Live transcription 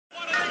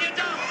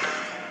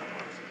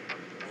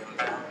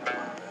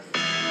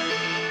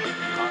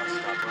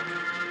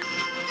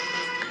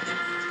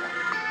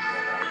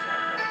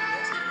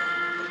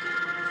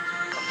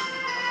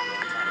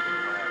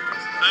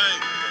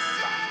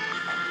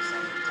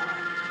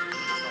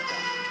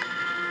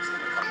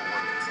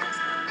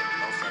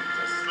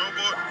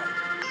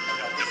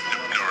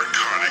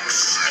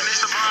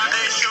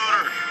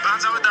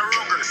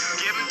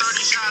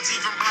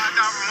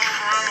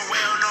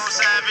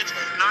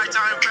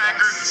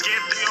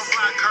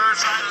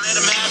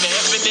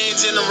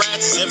Rats in the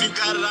rats. If you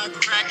got it, I can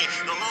crack it.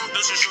 No long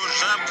distance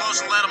shooters, up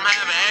close and let them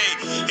have it.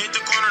 Hey, hit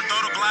the corner,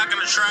 throw the Glock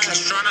in the trash.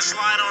 Trying to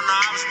slide on the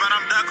ops, but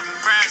I'm ducking from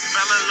crash.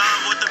 Fell in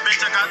love with the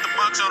bitch, I got the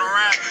bucks on the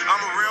rack.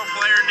 I'm a real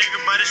player, nigga,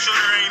 but a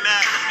shooter ain't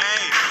that.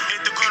 Hey,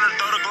 hit the corner,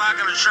 throw the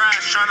Glock in the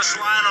trash. Trying to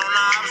slide on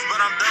the ops,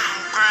 but I'm ducking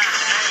from crash.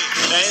 Hey,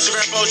 the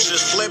Instagram post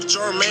just flipped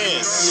your man.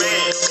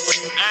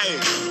 Hey,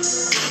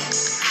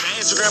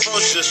 the Instagram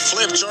post just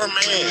flipped your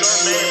man.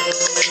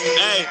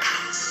 Hey,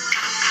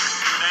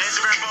 the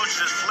Instagram post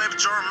just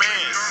flipped your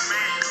man.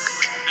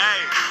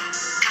 Hey,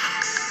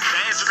 the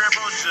Instagram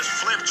post just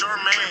flipped your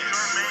man.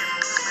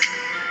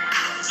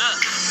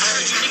 I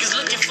heard you niggas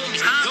looking for me.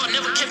 Y'all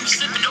never kept me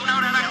slipping. Don't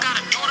know that I got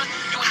a daughter.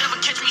 You will never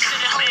catch me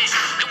sitting hoes.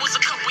 It was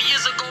a couple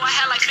years ago. I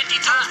had like 50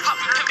 toes.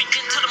 Popping, pimping,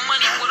 getting to the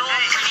money with all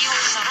pretty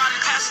hoes.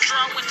 Riding passenger,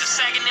 I went to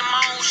sagging in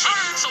my own shit.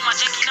 Sold my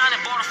Janky 9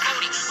 and bought a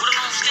 40 with a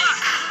long stick.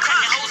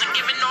 Cracking hoes and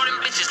giving all them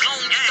bitches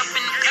long dick up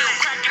in the field.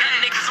 Cracking them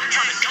niggas, I'm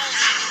trying to dome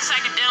shit.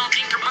 Sagging down,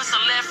 dinker, bust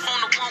a left on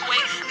the one way.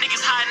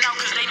 Niggas hiding out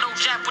cause they know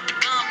Jap with the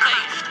gunplay.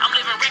 I'm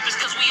living reckless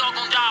cause we all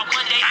gon' die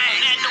one day.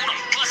 On that note, I'm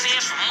busting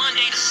ass from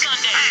Monday to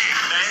Sunday.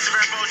 The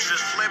Instagram post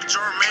just flipped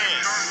your man.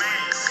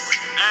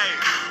 Hey,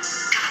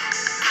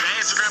 the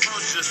Instagram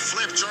post just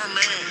flipped your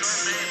man.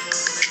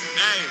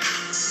 Hey,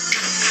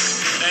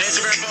 the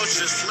Instagram post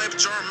just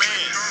flipped your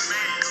man.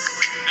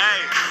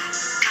 Hey,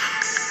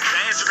 the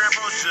Instagram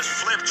post just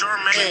flipped your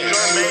man.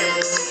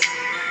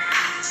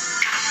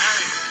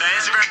 Hey, the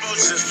Instagram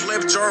post just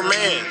flipped your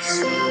man.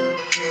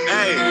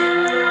 Hey,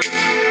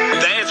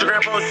 the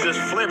Instagram post just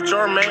flipped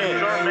your man.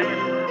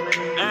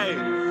 Hey,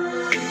 the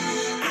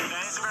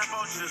Instagram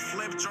post just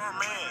flipped your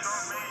man.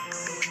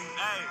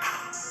 Hey,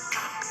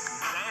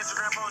 the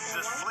Instagram post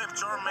just flipped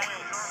your man.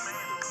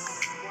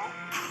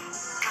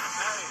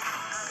 Hey.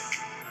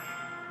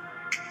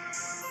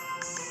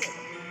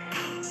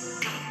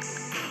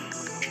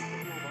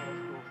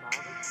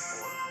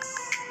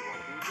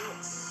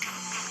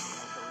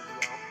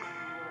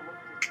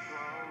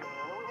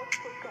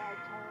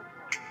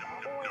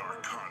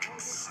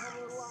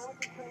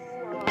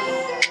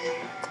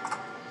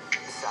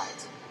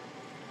 Besides,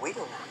 we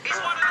don't know.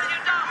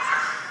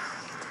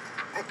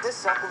 Pick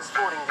this up in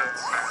sporting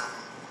goods.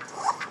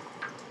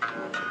 I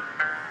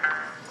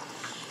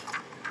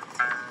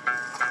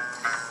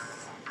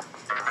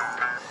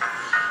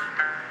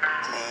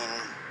mean,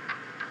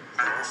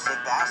 you're a sick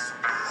bastard.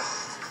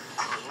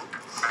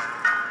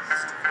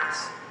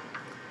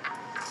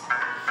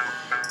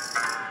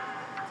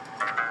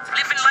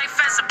 Living life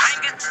as a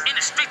banger in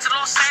the streets of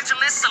Los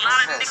Angeles. A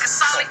lot of niggas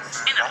solid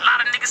and a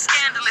lot of niggas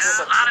scandalous.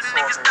 A lot of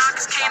niggas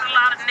doctors can't, a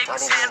lot of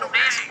niggas handle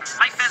this.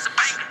 Life as a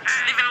banger,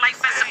 living life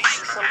as a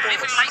banger,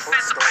 living life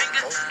as a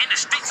banger in the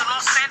streets of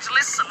Los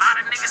Angeles. A lot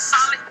of niggas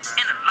solid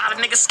and a lot of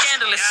niggas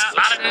scandalous. A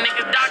lot of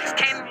niggas doctors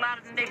can't, a lot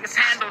of niggas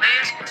handle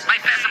this.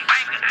 Life as a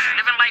banger,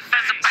 living life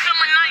as a banger.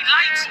 Summer night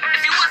lights,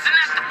 if you wasn't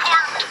at the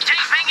park, Jay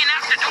banging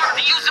out the door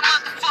to use a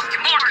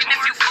motherfucking mark. And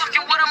if you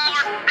fucking with a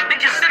mark, then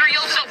consider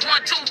yourself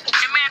one too.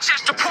 In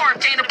Manchester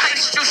Park ain't a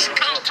place you should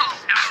come to.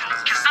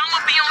 Cause I'ma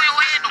be on your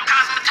head on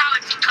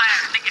cosmetology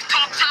class. Niggas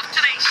talk tough to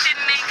they shit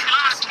and they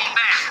colostomy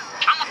bag.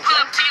 I'ma pull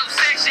up to your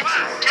section,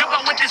 jump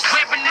out with this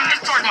weapon and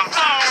discharge my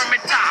firearm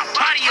and top.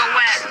 Body your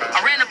ass. I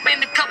ran up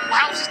in a couple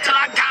houses till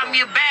I got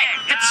me a bag.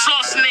 Hit the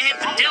sloss and then hit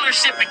the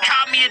dealership and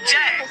caught me a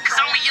jag. Cause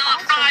I'm a young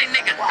fly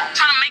nigga,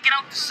 tryna make it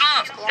out the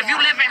slums. If you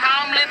living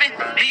how I'm living,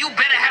 then you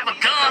better have a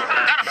gun.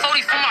 Got a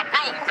 40 for my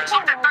bro,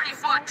 took that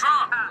 30-foot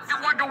drum. If you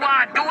wonder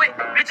why I do it,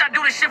 bitch, I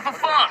do this shit for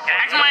fun.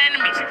 Ask my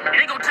enemies,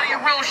 they gon' tell you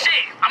real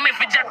shit. I'm in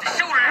Virginia the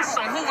shooter, that's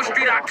some Hoover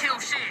Street, I kill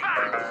shit.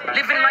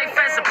 Living life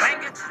as a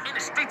banger in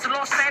the streets of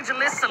Los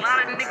Angeles. A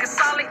lot of niggas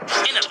solid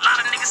and a lot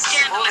of niggas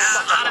scandalous.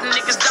 A lot of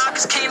niggas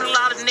doctors can't, a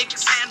lot of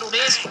niggas handle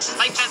this.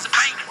 Life as a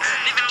banger,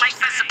 living life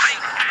as a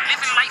banger,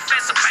 living life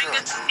as a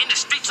banger in the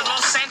streets of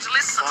Los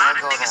Angeles. A lot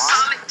of niggas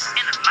solid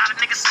and a lot of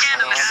niggas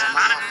scandalous. A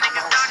lot of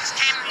niggas doctors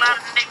can't, a lot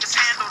of niggas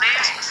handle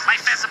this.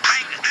 Life as a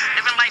banger,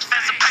 living life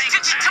as a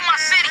banger. Attention to my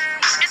city,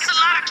 it's a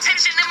lot of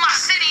tension in my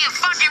city. If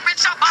I get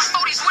rich, I'll buy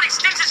 40s with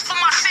extensions for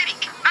my city.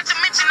 Not to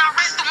mention, I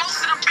ran through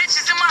most of the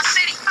bitches in my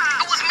city.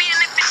 It was me and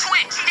the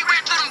twin, he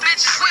ran through them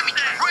bitches with me.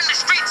 Run the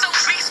streets on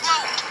beast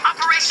mode,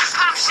 Operation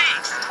Pop shit.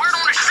 Word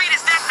on the street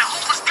is that the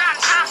Hoovers got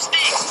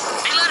chopsticks.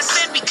 They let us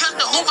in because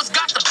the Hoovers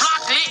got the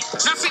block lit.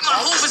 Now feed my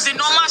Hoovers and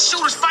all my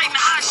shooters fighting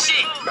the hot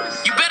shit.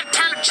 You better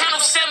turn to Channel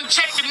 7,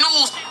 check the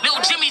news. Lil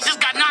Jimmy just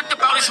got knocked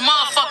up out his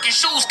motherfucking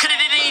shoes. Coulda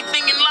did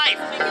anything in life,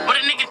 but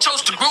a nigga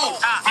chose to groove.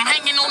 From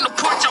hanging on the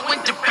porch, I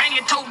went to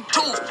banging toe to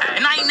tooth.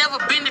 And I ain't never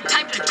been the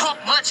type to talk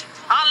much.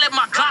 I let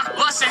my Glock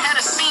bust and had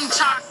a scene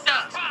chalked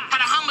up.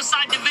 Had a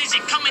homicide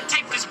division come and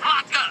take this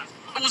block up.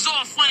 It was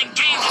all fun and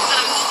games until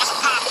the movers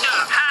popped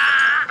up.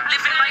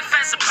 Living life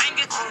as a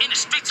banger in the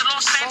streets of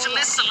Los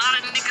Angeles. A lot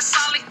of niggas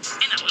solid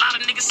and a lot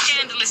of niggas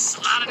scandalous.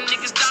 A lot of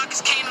niggas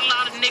doctors can't, a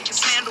lot of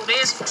niggas handle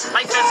this.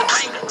 Life as a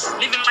banger,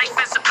 living life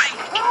as a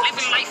banger,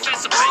 living life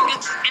as a banger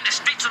in the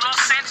streets of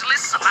Los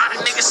Angeles. A lot of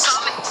niggas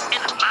solid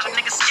and a lot of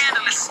niggas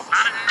scandalous. A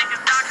lot of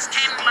niggas doctors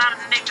can't, a lot of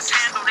niggas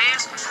handle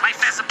this.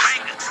 Life as a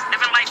banger,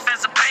 living life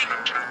as a banger.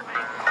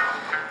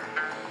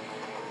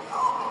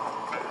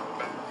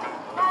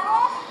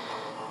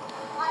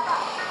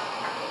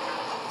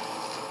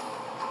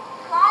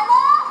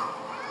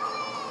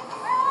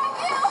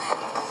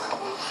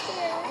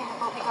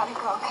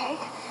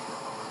 okay?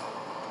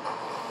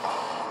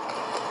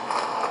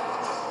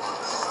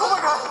 Oh my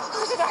God, it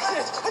was an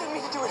accident. I didn't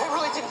mean to do it. I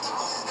really didn't.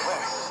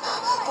 Where?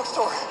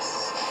 Bookstore.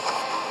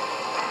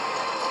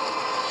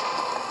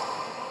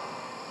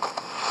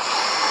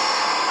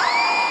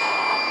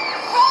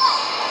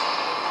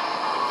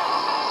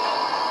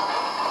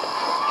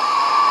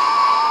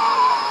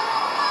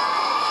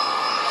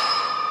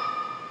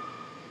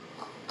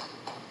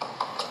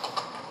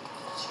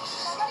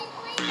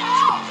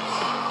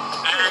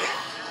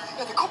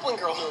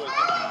 Girl.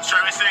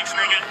 Travis 6,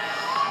 nigga.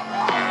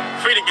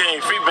 Free the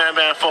game, free Bam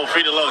Bam 4,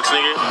 free the Lux,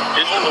 nigga.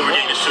 It's the over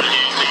game, it's the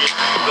game, nigga.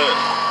 Look.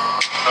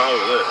 Oh,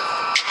 look.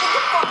 What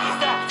the fuck is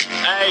that?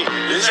 Hey,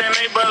 this ain't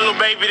ain't but a little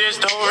baby, this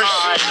the horse.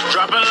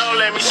 Drop it low,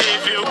 let me see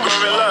if you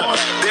groovin'. Look,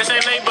 this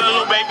ain't ain't but a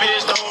little baby,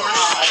 this the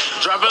horse.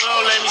 Drop it low,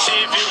 let me see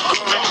if you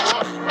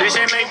groovin'. This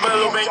ain't ain't but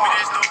a little baby,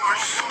 this the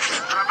horse.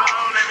 Drop it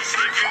low, let me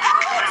see if you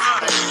groovin'.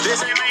 Look,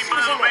 this ain't ain't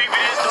but a little baby,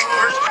 this the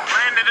horse.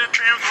 Landed the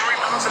trim for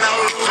rebouncing out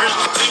with losers.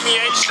 See me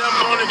H up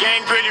on the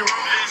gang, pretty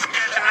ruthless.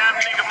 Catching that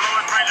nigga,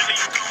 blowing brains,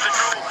 leave you the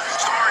true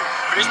story.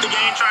 Bitch, the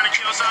game trying to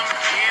kill something.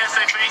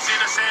 ESA face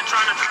innocent,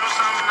 trying to drill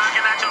something.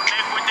 Knocking at your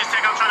neck with this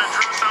tech, I'm trying to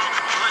drill something.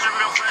 Push your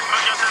real flesh,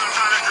 fuck yourself, I'm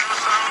trying to drill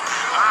something.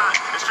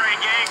 It's straight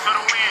gang for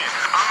the win.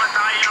 I'ma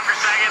die younger,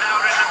 sag it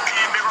out in the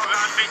pen. Big bro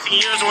got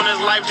 15 years when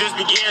his life just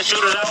began.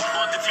 Shoot it out,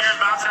 put the tears,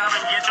 bounce out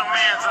and get your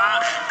mans,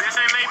 This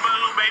ain't made but a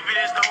little baby,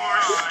 this the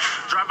horse.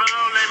 Drop it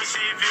low, let me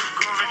see if you can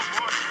groove it.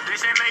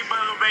 This ain't made but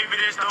a little baby,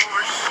 this the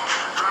horse.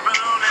 Drop it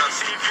low, let me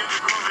see if you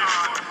can groove it.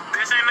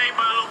 This ain't made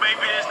but a little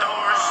baby, this the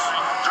horse.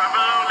 Drop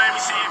it low, let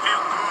me see if you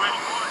can groove it.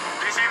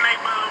 This ain't made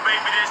but a little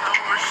baby, this the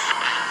horse.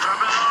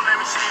 Drop it low, let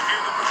me see if you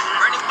can groove it.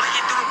 Running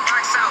blinking through the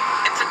box out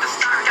and took the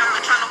stock out.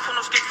 I'm trying to pull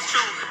no skates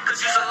too, cause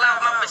you's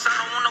allowed my bitch. I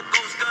don't want no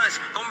ghost guns.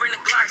 Gon' bring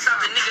the Glocks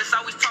out. The niggas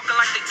always talking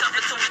like they tough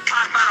until we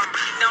pop out. I'm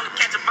breaking down to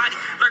catch a body,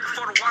 lurking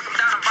for the walk. I'm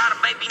down and by the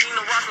baby,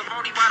 Nina Ross,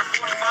 Brody by the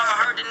 45. I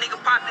heard the nigga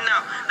popping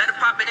out. Let it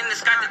pop it in the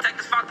sky.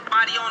 Detectives found the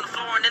body on the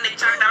floor and then they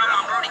checked out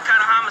my Brody caught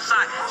a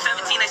homicide.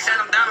 17, they sat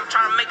him down. I'm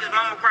trying to make his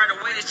mama cry. The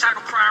way this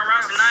child cry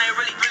around, and I ain't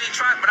really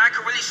tried, but I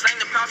can really slang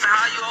the pounce. And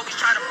how you always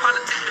try to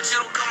politics, but you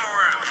don't come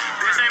around.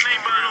 This ain't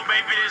made but a little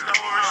baby, this the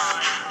horse.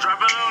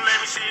 Drop it low, let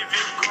me see if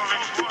you can groove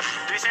it.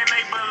 This ain't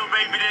made but a little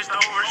baby, this the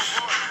horse.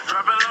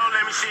 Drop it low,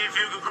 let me see if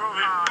you can groove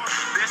it.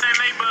 This ain't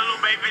made but a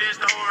little baby, this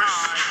the horse.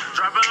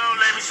 Drop it low,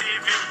 let me see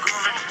if you can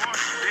groove it.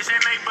 This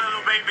ain't made but a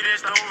little baby,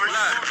 this the horse.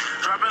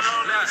 Drop it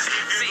low, let me see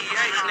if you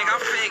can groove it. Nigga,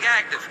 I'm fig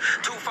active.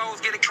 2 foes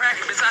get it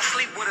cracking, bitch. I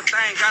sleep with a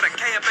thing. Got a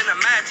K up in the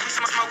match. We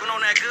smoking on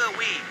that good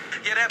weed.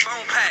 Yeah, that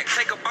bone pack.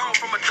 Take a bone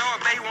from a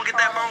dog, baby. Won't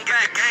get that bone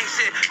back. Gang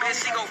shit.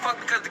 Bitch, she gon'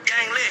 fuck because the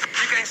gang lit.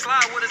 You can't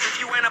slide with us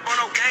if you ain't up on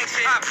no gang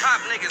shit.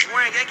 Pop niggas.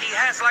 Wearing Yankee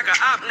hats like a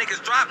op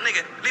niggas. Drop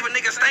nigga. Leave a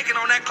nigga stankin'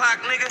 on that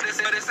clock, nigga.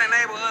 This ain't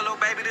neighborhood, little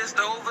baby. This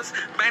the overs.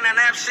 Bang that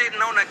nap shitting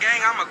on the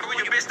gang. I'ma glue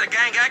your bitch. The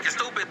gang acting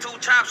stupid. 2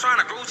 chops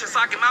trying to groove. Just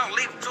sock him out.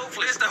 Leave him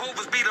toothless. The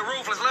hoovers be the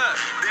ruthless. Look.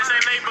 This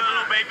ain't made but a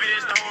little baby,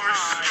 this the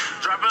horse.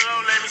 Drop it low,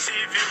 let me see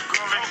if you can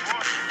groove it.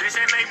 This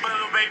ain't made but a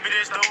little baby,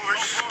 this the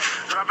horse.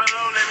 Drop it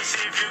low, let me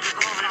see if you can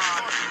groove it.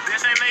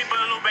 This ain't made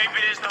but a little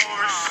baby, this the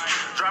horse.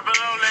 Drop it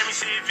low, let me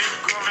see if you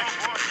can groove it.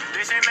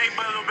 This ain't made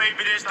but a little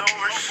baby, this the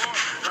horse.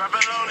 Drop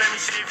it low, let me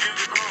see if you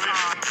can groove it.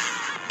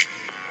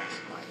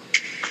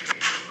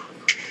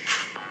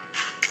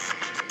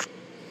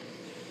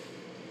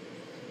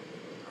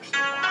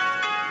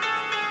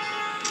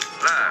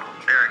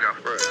 There we go.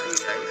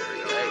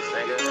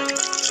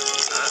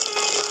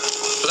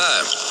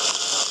 Blood.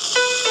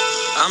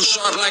 I'm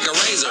sharp like a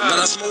razor, but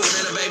I'm smoother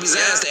than a baby's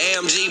ass. The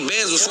AMG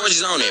Benz with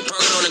 4Gs on it.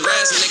 Perking on the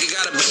grass, a nigga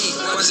got a beat.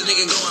 Watch a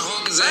nigga going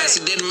hawk his ass.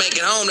 He didn't make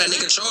it home. That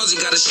nigga Charles,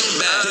 he got a shit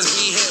bag. His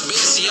B-head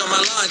bitch, he on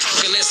my line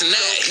talking this and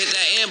that. Hit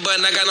that end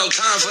button, I got no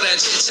time for that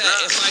chit chat.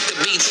 If I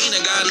could beat Tina,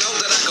 God knows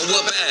that I could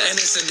whoop ass.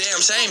 And it's a damn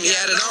shame he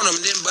had it on him,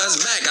 didn't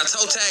buzz back. I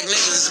toe tag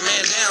niggas, this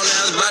man down,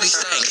 now his body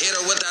stank. Hit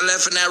her with that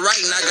left and that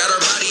right, and I got her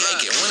body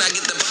aching. When I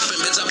get the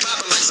poppin', bitch, I'm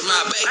poppin' like some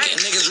hot bacon.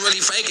 Niggas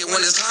really fake it. When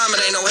it's time,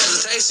 it ain't no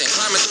hesitation.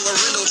 Climbing through a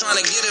window, trying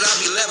to get it, I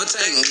be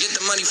levitating. Get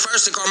the money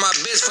first to call my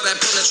bitch for that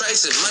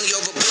penetration. Money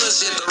over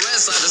bullshit, the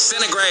rest I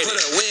disintegrate. Put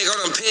a wig on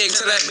them pig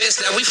to that bitch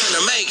that we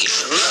finna make it.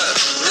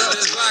 Look,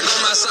 this Glock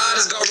on my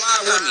side is gon'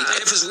 ride with me.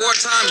 If it's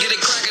wartime, get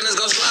it crackin', it's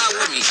gon' slide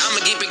with me.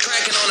 I'ma keep it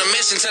crackin' on a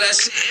mission till that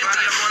shit empty.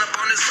 I run up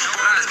on this hoop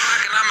on this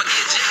block and I'ma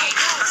get jiggy.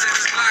 I said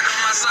this Glock on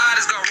my side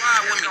is gon'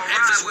 ride with me.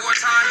 If it's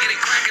wartime, get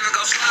it crackin', it's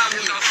gon' slide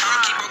with me. I'ma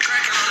keep on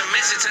crackin' on a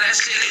mission till that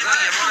shit empty.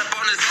 I run up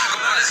on this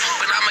block on this hoop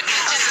and I'ma get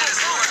jiggy till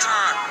it's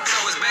wartime. So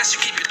it's best you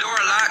keep your door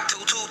locked.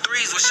 2 2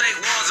 3s with shake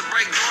walls and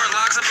break door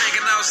locks. I'm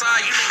taking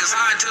outside, you niggas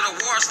hide until the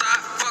war stop.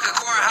 Fuck a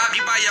car hop,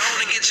 you buy your own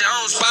and get your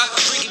own spot.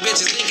 Freaky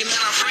bitches thinking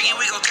that I'm freaky,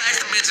 we gon'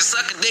 tax the bitches.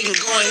 Suck a dick and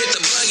go and hit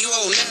the bug, you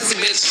old nasty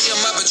bitch. See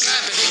 'em up in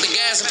traffic, hit the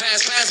gas and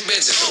pass passing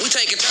bitches. We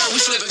taking turn, we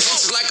flipping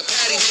bitches like a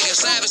patty nigga,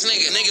 savage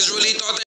nigga. Niggas really thought they